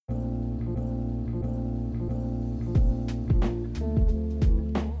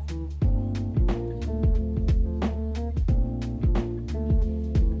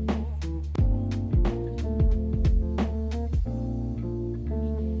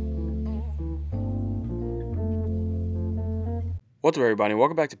What's up, everybody?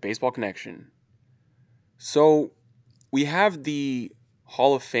 Welcome back to Baseball Connection. So, we have the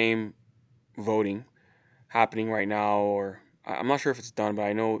Hall of Fame voting happening right now, or I'm not sure if it's done, but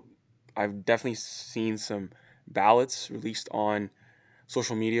I know I've definitely seen some ballots released on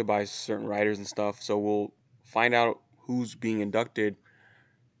social media by certain writers and stuff. So, we'll find out who's being inducted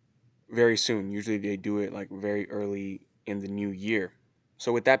very soon. Usually, they do it like very early in the new year.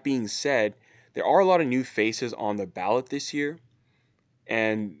 So, with that being said, there are a lot of new faces on the ballot this year,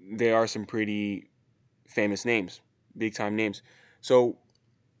 and there are some pretty famous names, big time names. So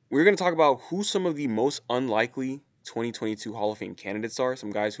we're going to talk about who some of the most unlikely 2022 Hall of Fame candidates are.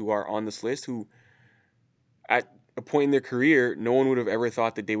 Some guys who are on this list who, at a point in their career, no one would have ever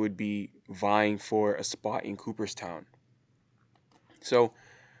thought that they would be vying for a spot in Cooperstown. So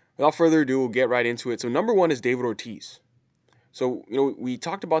without further ado, we'll get right into it. So number one is David Ortiz. So, we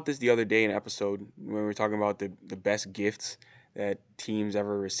talked about this the other day in an episode when we were talking about the best gifts that teams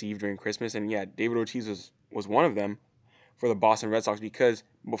ever received during Christmas. And yeah, David Ortiz was one of them for the Boston Red Sox because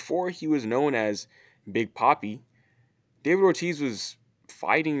before he was known as Big Poppy, David Ortiz was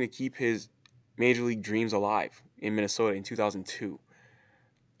fighting to keep his major league dreams alive in Minnesota in 2002.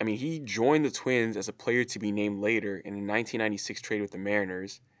 I mean, he joined the Twins as a player to be named later in a 1996 trade with the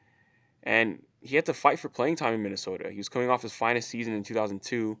Mariners, and he had to fight for playing time in Minnesota. He was coming off his finest season in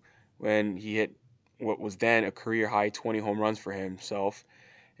 2002 when he hit what was then a career high 20 home runs for himself,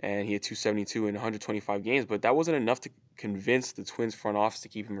 and he had 272 in 125 games, but that wasn't enough to convince the Twins front office to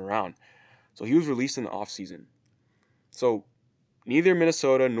keep him around. So he was released in the offseason. So neither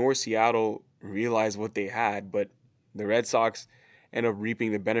Minnesota nor Seattle realized what they had, but the Red Sox ended up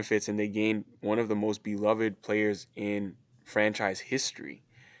reaping the benefits and they gained one of the most beloved players in franchise history.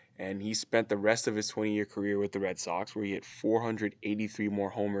 And he spent the rest of his 20-year career with the Red Sox, where he hit 483 more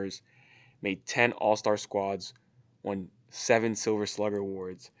homers, made 10 All Star squads, won 7 Silver Slugger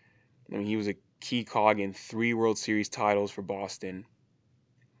awards. I mean, he was a key cog in 3 World Series titles for Boston,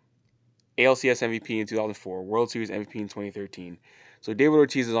 ALCS MVP in 2004, World Series MVP in 2013. So David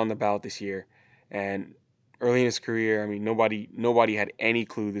Ortiz is on the ballot this year, and early in his career, I mean, nobody had any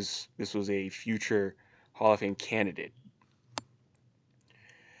clue this was a future Hall of Fame candidate.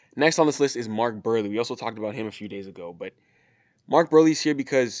 Next on this list is Mark Buehrle. We also talked about him a few days ago, but Mark Buehrle's here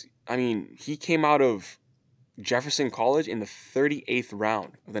because I mean he came out of Jefferson College in the 38th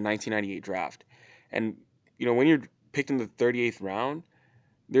round of the 1998 draft, and when you're picked in the 38th round,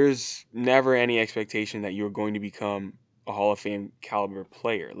 there's never any expectation that you're going to become a Hall of Fame caliber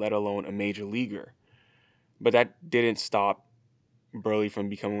player, let alone a major leaguer. But that didn't stop Buehrle from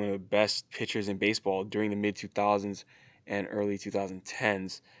becoming one of the best pitchers in baseball during the mid 2000s and early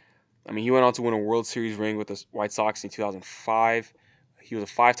 2010s. I mean, he went on to win a World Series ring with the White Sox in 2005. He was a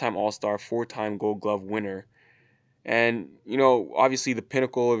 5-time All-Star, 4-time Gold Glove winner. And, obviously the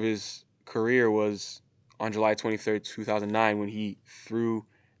pinnacle of his career was on July 23rd, 2009, when he threw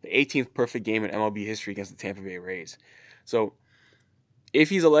the 18th perfect game in MLB history against the Tampa Bay Rays. So, if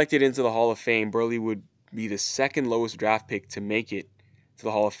he's elected into the Hall of Fame, Buehrle would be the second lowest draft pick to make it to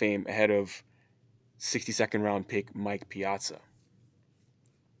the Hall of Fame ahead of 62nd round pick Mike Piazza.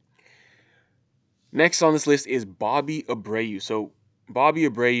 Next on this list is Bobby Abreu. So Bobby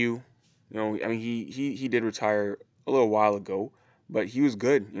Abreu, I mean he did retire a little while ago, but he was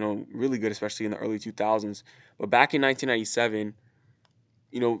good, really good, especially in the early 2000s. But back in 1997,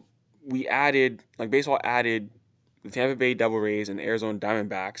 we added baseball added the Tampa Bay Devil Rays and the Arizona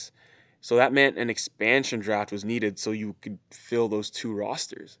Diamondbacks. So that meant an expansion draft was needed so you could fill those two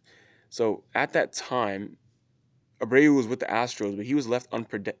rosters. So at that time, Abreu was with the Astros, but he was left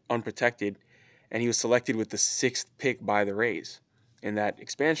unprotected, and he was selected with the 6th pick by the Rays in that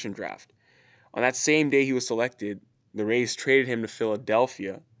expansion draft. On that same day he was selected, the Rays traded him to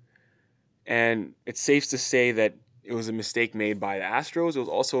Philadelphia, and it's safe to say that it was a mistake made by the Astros. It was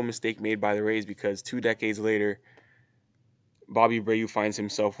also a mistake made by the Rays because 2 decades later, Bobby Abreu finds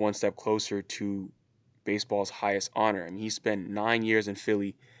himself one step closer to baseball's highest honor. I mean, he spent 9 years in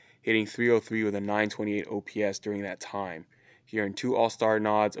Philly, hitting .303 with a .928 OPS during that time. He earned 2 All-Star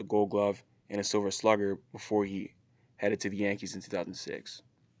nods, a Gold Glove, and a Silver Slugger before he headed to the Yankees in 2006.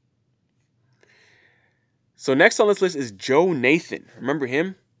 So next on this list is Joe Nathan. Remember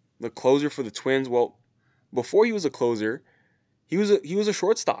him? The closer for the Twins. Well, before he was a closer, he was a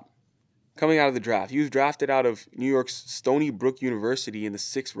shortstop coming out of the draft. He was drafted out of New York's Stony Brook University in the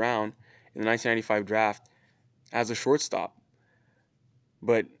 6th round in the 1995 draft as a shortstop.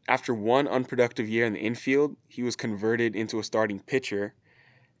 But after one unproductive year in the infield, he was converted into a starting pitcher.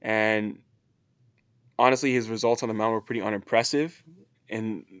 And honestly, his results on the mound were pretty unimpressive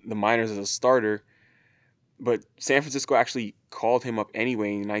in the minors as a starter. But San Francisco actually called him up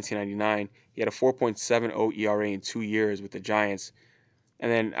anyway in 1999. He had a 4.70 ERA in 2 years with the Giants.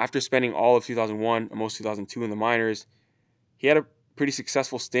 And then after spending all of 2001 and most 2002 in the minors, he had a pretty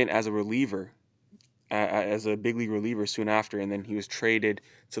successful stint as a reliever, as a big league reliever soon after. And then he was traded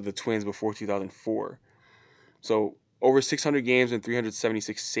to the Twins before 2004. So over 600 games and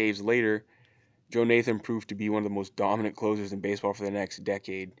 376 saves later, Joe Nathan proved to be one of the most dominant closers in baseball for the next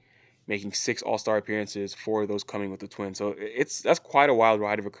decade, making 6 All-Star appearances, 4 of those coming with the Twins. So that's quite a wild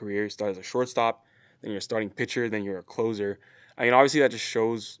ride of a career. You start as a shortstop, then you're a starting pitcher, then you're a closer. I mean, obviously that just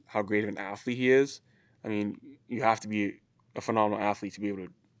shows how great of an athlete he is. I mean, you have to be a phenomenal athlete to be able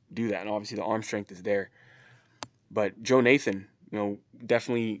to do that, and obviously the arm strength is there. But Joe Nathan,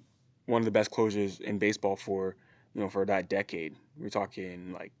 definitely one of the best closers in baseball for that decade. We're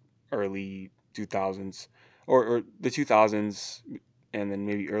talking like early 2000s or the 2000s and then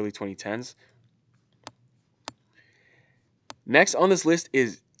maybe early 2010s. Next on this list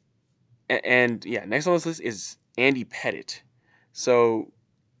is Andy Pettitte. So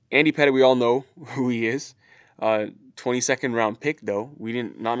Andy Pettitte, we all know who he is. 22nd round pick though.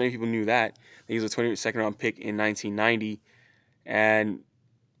 Not many people knew that. He was a 22nd round pick in 1990, and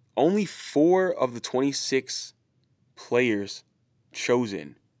only 4 of the 26 players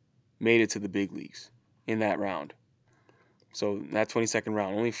chosen made it to the big leagues in that round. So that 22nd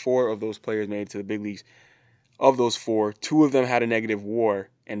round, only 4 of those players made it to the big leagues. Of those 4, 2 of them had a negative WAR,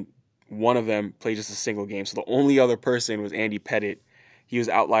 and one of them played just a single game. So the only other person was Andy Pettitte. He was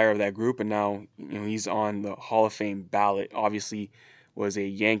outlier of that group, and now he's on the Hall of Fame ballot. Obviously, was a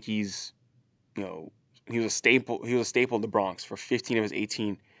Yankees. He was a staple. He was a staple in the Bronx for 15 of his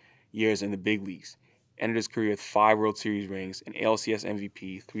 18 years in the big leagues. Ended his career with 5 World Series rings, an ALCS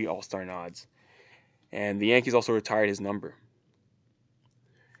MVP, 3 All-Star nods, and the Yankees also retired his number.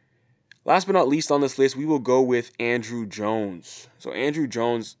 Last but not least on this list, we will go with Andruw Jones. So Andruw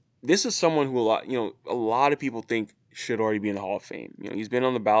Jones, this is someone who a lot of people think should already be in the Hall of Fame. He's been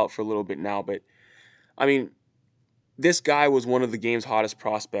on the ballot for a little bit now, but I mean, this guy was one of the game's hottest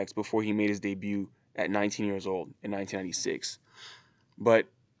prospects before he made his debut at 19 years old in 1996. But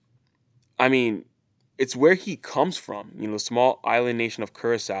I mean, it's where he comes from, the small island nation of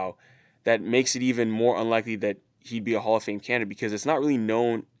Curacao, that makes it even more unlikely that he'd be a Hall of Fame candidate because it's not really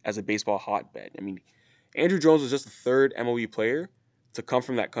known as a baseball hotbed. I mean, Andruw Jones was just the 3rd MLB player to come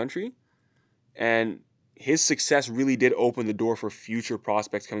from that country, and his success really did open the door for future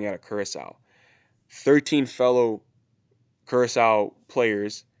prospects coming out of Curacao. 13 fellow Curacao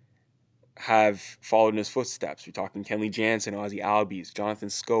players have followed in his footsteps. We're talking Kenley Jansen, Ozzie Albies, Jonathan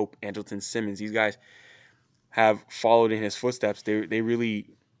Schoop, Andrelton Simmons. These guys have followed in his footsteps. They really,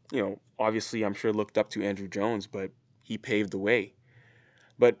 obviously I'm sure looked up to Andruw Jones, but he paved the way.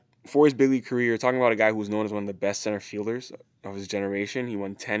 But for his big league career, you're talking about a guy who was known as one of the best center fielders of his generation. He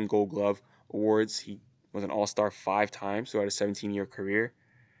won 10 Gold Glove awards. He was an All-Star 5 times throughout a 17-year career.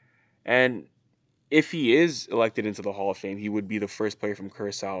 And if he is elected into the Hall of Fame, he would be the first player from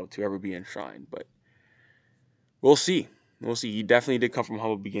Curacao to ever be enshrined. But we'll see. We'll see. He definitely did come from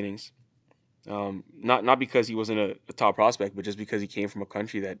humble beginnings. Not because he wasn't a top prospect, but just because he came from a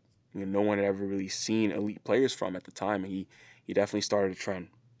country that no one had ever really seen elite players from at the time. And he definitely started a trend.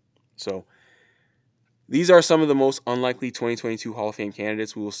 So these are some of the most unlikely 2022 Hall of Fame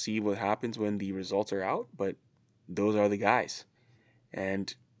candidates. We will see what happens when the results are out, but those are the guys.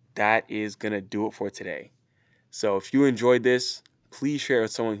 And that is going to do it for today. So if you enjoyed this, please share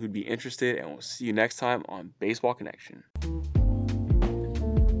with someone who'd be interested, and we'll see you next time on Baseball Connection.